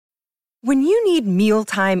When you need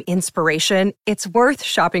mealtime inspiration, it's worth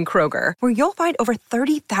shopping Kroger, where you'll find over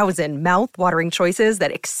 30,000 mouth-watering choices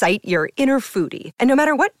that excite your inner foodie. And no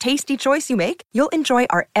matter what tasty choice you make, you'll enjoy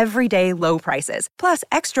our everyday low prices, plus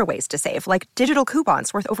extra ways to save, like digital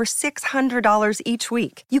coupons worth over $600 each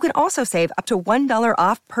week. You can also save up to $1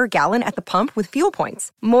 off per gallon at the pump with fuel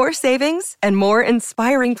points. More savings and more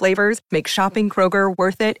inspiring flavors make shopping Kroger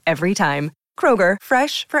worth it every time. Kroger,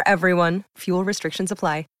 fresh for everyone. Fuel restrictions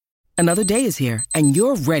apply. Another day is here, and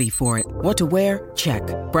you're ready for it. What to wear? Check.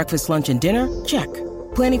 Breakfast, lunch, and dinner? Check.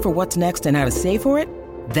 Planning for what's next and how to save for it?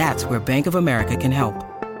 That's where Bank of America can help.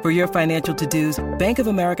 For your financial to-dos, Bank of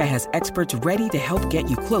America has experts ready to help get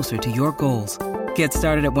you closer to your goals. Get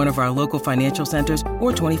started at one of our local financial centers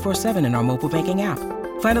or 24/7 in our mobile banking app.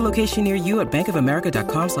 Find a location near you at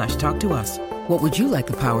bankofamerica.com/talktous. What would you like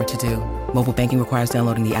the power to do? Mobile banking requires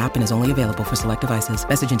downloading the app and is only available for select devices.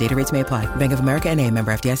 Message and data rates may apply. Bank of America N.A.,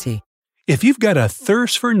 member FDIC. If you've got a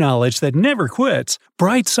thirst for knowledge that never quits,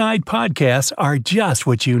 Brightside Podcasts are just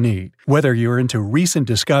what you need. Whether you're into recent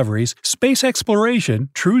discoveries, space exploration,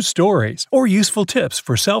 true stories, or useful tips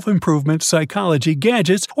for self-improvement, psychology,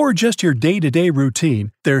 gadgets, or just your day-to-day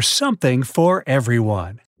routine, there's something for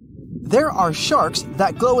everyone. There are sharks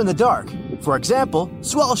that glow in the dark. For example,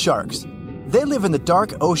 swell sharks. They live in the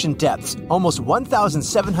dark ocean depths, almost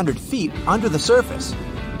 1,700 feet under the surface.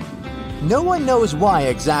 No one knows why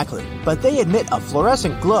exactly, but they emit a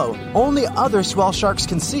fluorescent glow only other swell sharks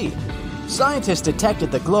can see. Scientists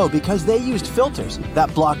detected the glow because they used filters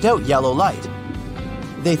that blocked out yellow light.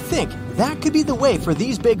 They think that could be the way for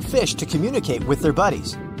these big fish to communicate with their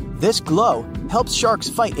buddies. This glow helps sharks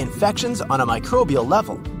fight infections on a microbial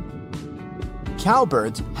level.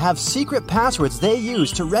 Cowbirds have secret passwords they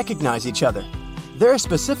use to recognize each other. They're a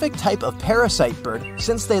specific type of parasite bird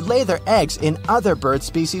since they lay their eggs in other bird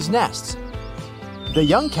species' nests. The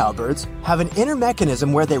young cowbirds have an inner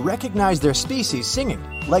mechanism where they recognize their species singing,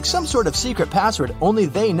 like some sort of secret password only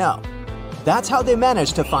they know. That's how they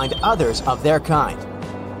manage to find others of their kind.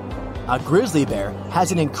 A grizzly bear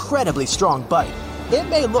has an incredibly strong bite. It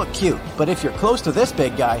may look cute, but if you're close to this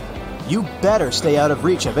big guy, you better stay out of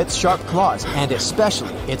reach of its sharp claws and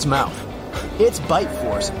especially its mouth. Its bite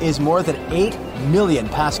force is more than 8 million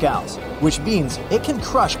pascals, which means it can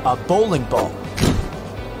crush a bowling ball.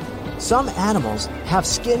 Some animals have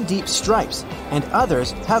skin-deep stripes, and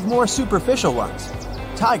others have more superficial ones.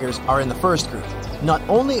 Tigers are in the first group. Not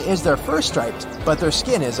only is their fur striped, but their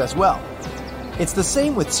skin is as well. It's the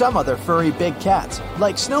same with some other furry big cats,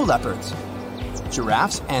 like snow leopards.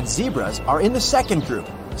 Giraffes and zebras are in the second group,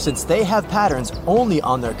 since they have patterns only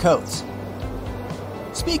on their coats.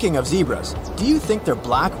 Speaking of zebras, do you think they're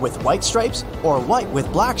black with white stripes or white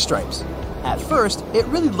with black stripes? At first, it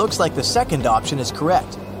really looks like the second option is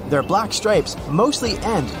correct. Their black stripes mostly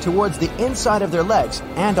end towards the inside of their legs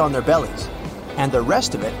and on their bellies, and the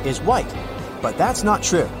rest of it is white. But that's not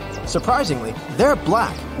true. Surprisingly, they're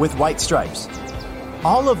black with white stripes.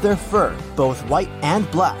 All of their fur, both white and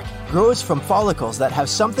black, grows from follicles that have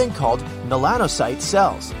something called melanocyte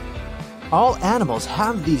cells. All animals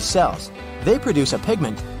have these cells. They produce a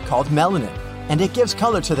pigment called melanin, and it gives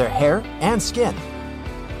color to their hair and skin.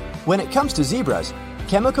 When it comes to zebras,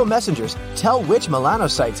 chemical messengers tell which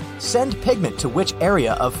melanocytes send pigment to which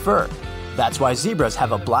area of fur. That's why zebras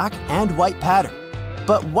have a black and white pattern.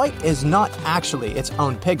 But white is not actually its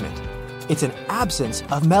own pigment. It's an absence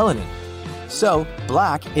of melanin. So,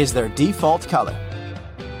 black is their default color.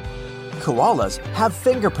 Koalas have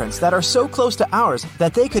fingerprints that are so close to ours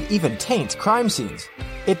that they could even taint crime scenes.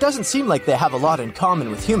 It doesn't seem like they have a lot in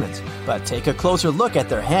common with humans, but take a closer look at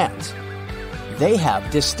their hands. They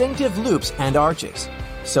have distinctive loops and arches.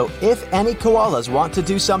 So if any koalas want to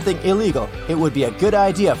do something illegal, it would be a good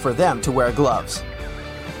idea for them to wear gloves.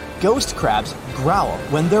 Ghost crabs growl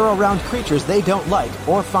when they're around creatures they don't like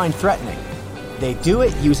or find threatening. They do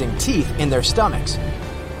it using teeth in their stomachs.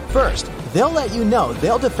 First, they'll let you know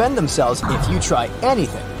they'll defend themselves if you try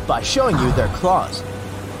anything by showing you their claws.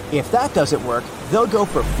 If that doesn't work, they'll go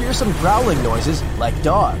for fearsome growling noises like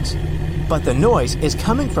dogs. But the noise is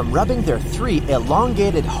coming from rubbing their 3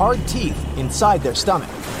 elongated hard teeth inside their stomach.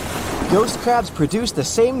 Ghost crabs produce the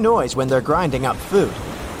same noise when they're grinding up food.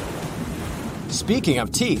 Speaking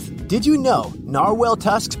of teeth, did you know narwhal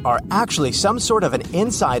tusks are actually some sort of an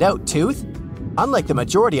inside-out tooth? Unlike the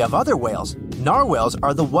majority of other whales, narwhals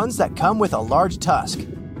are the ones that come with a large tusk,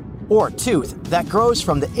 or tooth that grows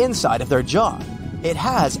from the inside of their jaw. It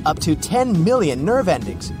has up to 10 million nerve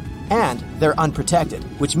endings, and they're unprotected,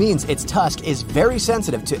 which means its tusk is very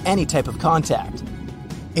sensitive to any type of contact.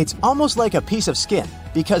 It's almost like a piece of skin,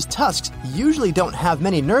 because tusks usually don't have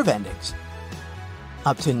many nerve endings.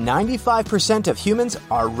 Up to 95% of humans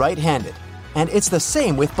are right-handed, and it's the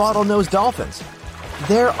same with bottlenose dolphins.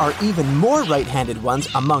 There are even more right-handed ones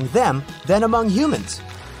among them than among humans.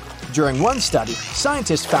 During one study,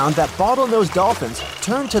 scientists found that bottlenose dolphins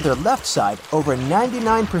turn to their left side over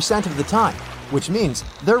 99% of the time, which means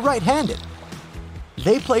they're right-handed.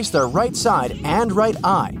 They place their right side and right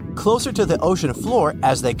eye closer to the ocean floor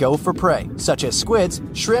as they go for prey, such as squids,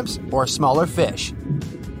 shrimps, or smaller fish.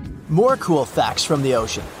 More cool facts from the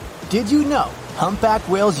ocean. Did you know humpback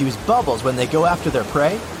whales use bubbles when they go after their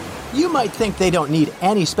prey? You might think they don't need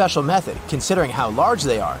any special method considering how large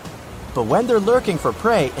they are. But when they're lurking for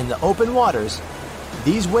prey in the open waters,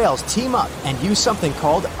 these whales team up and use something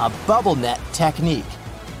called a bubble net technique.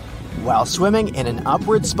 While swimming in an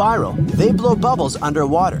upward spiral, they blow bubbles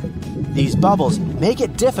underwater. These bubbles make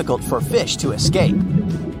it difficult for fish to escape.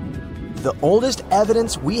 The oldest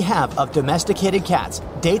evidence we have of domesticated cats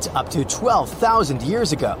dates up to 12,000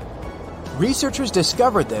 years ago. Researchers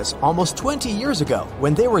discovered this almost 20 years ago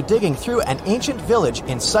when they were digging through an ancient village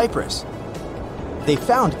in Cyprus. They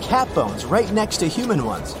found cat bones right next to human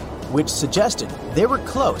ones, which suggested they were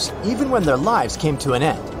close even when their lives came to an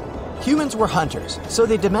end. Humans were hunters, so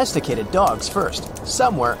they domesticated dogs first,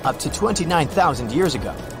 somewhere up to 29,000 years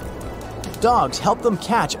ago. Dogs helped them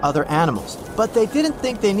catch other animals, but they didn't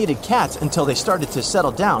think they needed cats until they started to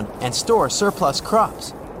settle down and store surplus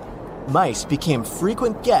crops. Mice became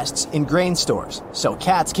frequent guests in grain stores, so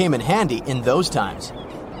cats came in handy in those times.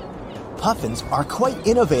 Puffins are quite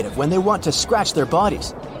innovative when they want to scratch their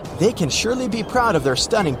bodies. They can surely be proud of their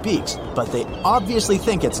stunning beaks, but they obviously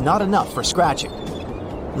think it's not enough for scratching.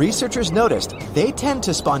 Researchers noticed they tend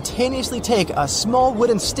to spontaneously take a small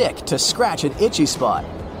wooden stick to scratch an itchy spot.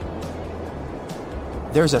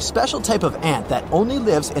 There's a special type of ant that only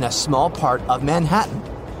lives in a small part of Manhattan.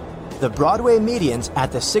 The Broadway medians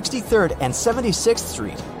at the 63rd and 76th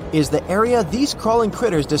Street is the area these crawling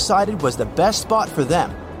critters decided was the best spot for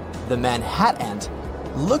them. The Manhattan ant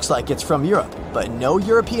looks like it's from Europe, but no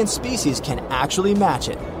European species can actually match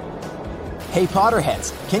it. Hey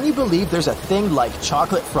Potterheads, can you believe there's a thing like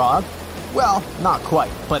chocolate frog? Well, not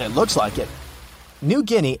quite, but it looks like it. New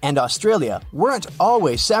Guinea and Australia weren't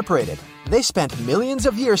always separated. They spent millions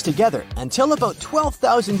of years together until about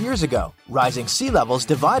 12,000 years ago, rising sea levels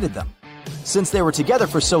divided them. Since they were together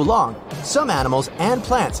for so long, some animals and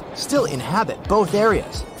plants still inhabit both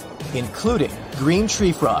areas, including green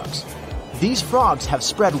tree frogs. These frogs have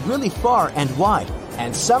spread really far and wide,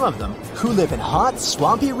 and some of them, who live in hot,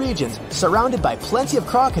 swampy regions surrounded by plenty of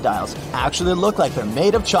crocodiles, actually look like they're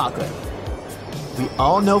made of chocolate. We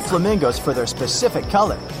all know flamingos for their specific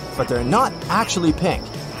color, but they're not actually pink.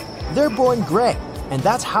 They're born gray, and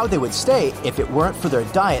that's how they would stay if it weren't for their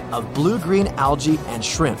diet of blue-green algae and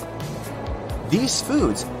shrimp. These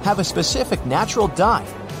foods have a specific natural dye,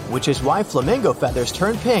 which is why flamingo feathers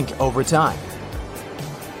turn pink over time.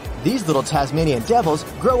 These little Tasmanian devils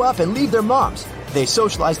grow up and leave their moms. They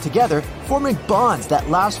socialize together, forming bonds that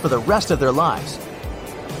last for the rest of their lives.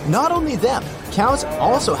 Not only them, cows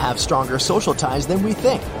also have stronger social ties than we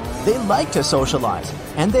think. They like to socialize,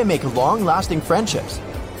 and they make long-lasting friendships.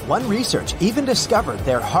 One research even discovered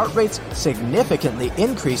their heart rates significantly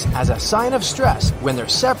increase as a sign of stress when they're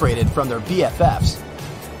separated from their BFFs.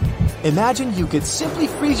 Imagine you could simply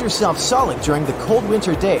freeze yourself solid during the cold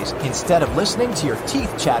winter days instead of listening to your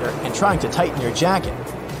teeth chatter and trying to tighten your jacket.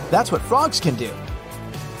 That's what frogs can do.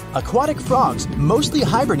 Aquatic frogs mostly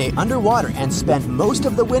hibernate underwater and spend most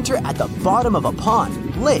of the winter at the bottom of a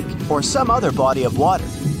pond, lake, or some other body of water.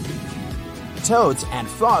 Toads and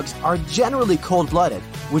frogs are generally cold-blooded,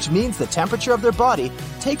 which means the temperature of their body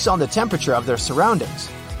takes on the temperature of their surroundings.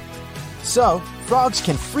 So, frogs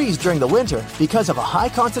can freeze during the winter because of a high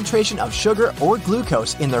concentration of sugar or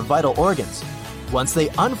glucose in their vital organs. Once they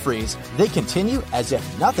unfreeze, they continue as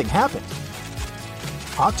if nothing happened.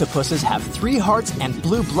 Octopuses have 3 hearts and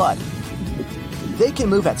blue blood. They can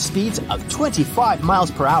move at speeds of 25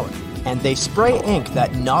 miles per hour, and they spray ink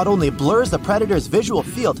that not only blurs the predator's visual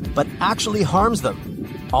field, but actually harms them.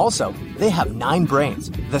 Also, they have 9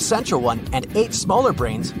 brains, the central one and 8 smaller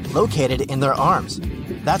brains located in their arms.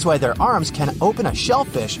 That's why their arms can open a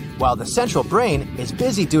shellfish while the central brain is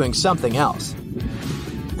busy doing something else.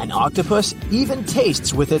 An octopus even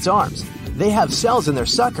tastes with its arms. They have cells in their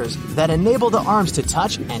suckers that enable the arms to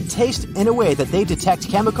touch and taste in a way that they detect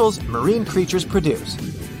chemicals marine creatures produce.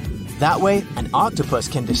 That way, an octopus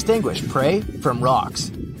can distinguish prey from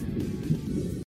rocks.